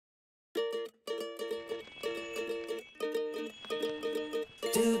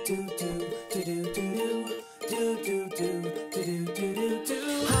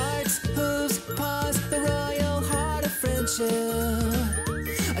Hearts, hooves, paws, the royal heart of friendship.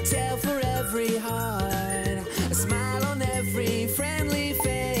 A tale for every heart, a smile on every friendly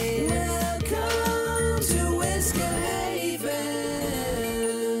face. Welcome to Whisker Haven.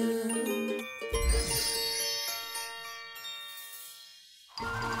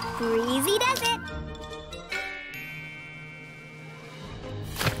 Brie-zy does it.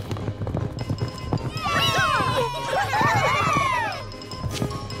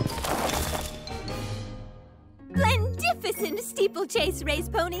 Magnificent steeplechase race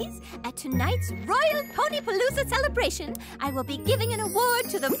ponies. At tonight's Royal Pony-Palooza celebration, I will be giving an award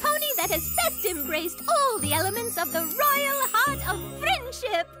to the pony that has best embraced all the elements of the royal heart of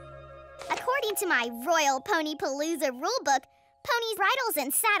friendship. According to my Royal Pony-Palooza rulebook, ponies' bridles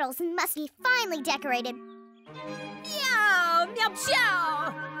and saddles must be finely decorated. Meow, meow,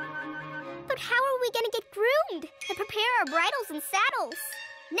 meow. But how are we going to get groomed and prepare our bridles and saddles?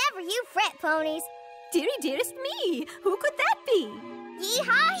 Never you fret, ponies. Dearie, dearest me, who could that be?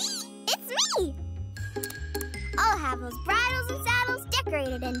 Yee-haw! It's me! I'll have those bridles and saddles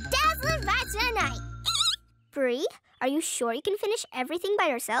decorated and dazzling by tonight. Brie, are you sure you can finish everything by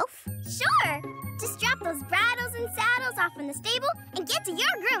yourself? Sure! Just drop those bridles and saddles off in the stable and get to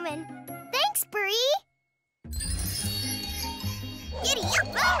your grooming. Thanks, Brie! Giddy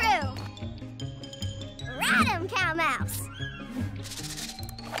up, Boo-roo! Ride 'em, Cow Mouse!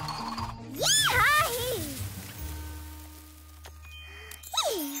 Yee-haw-hee!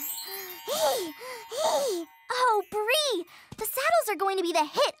 Oh, Brie! The saddles are going to be the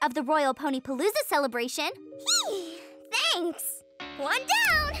hit of the Royal Pony-Palooza celebration. Thanks! One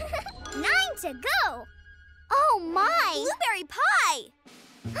down! 9 to go! Oh, my! Blueberry pie!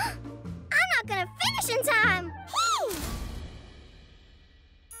 I'm not gonna finish in time!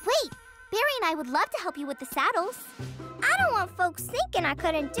 Wait! Barry and I would love to help you with the saddles. I don't want folks thinking I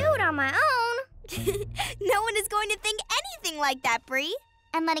couldn't do it on my own. No one is going to think anything like that, Brie.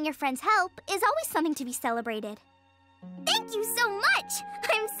 And letting your friends help is always something to be celebrated. Thank you so much!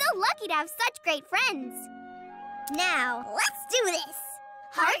 I'm so lucky to have such great friends. Now, let's do this!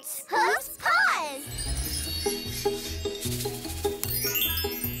 Hearts, hooves, paws!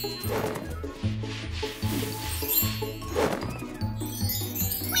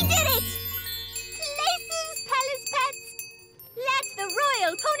 We did it! Places, palace pets, let the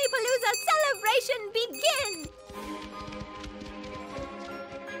Royal Pony-Palooza celebration begin!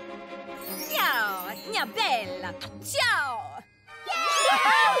 Ciao, mia bella! Ciao!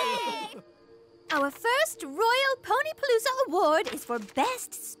 Yay! Our first Royal Pony-Palooza award is for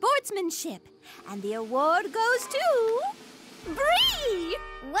Best Sportsmanship. And the award goes to... Brie!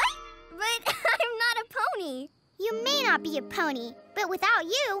 What? But I'm not a pony. You may not be a pony, but without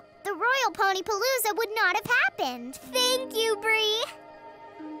you, the Royal Pony-Palooza would not have happened. Thank you, Brie.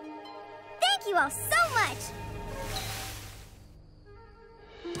 Thank you all so much.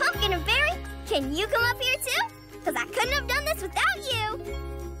 Pumpkin and Berry, can you come up here too? Because I couldn't have done this without you.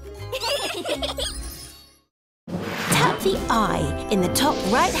 Tap the I in the top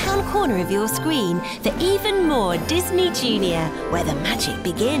right-hand corner of your screen for even more Disney Junior, where the magic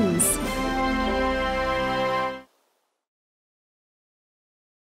begins.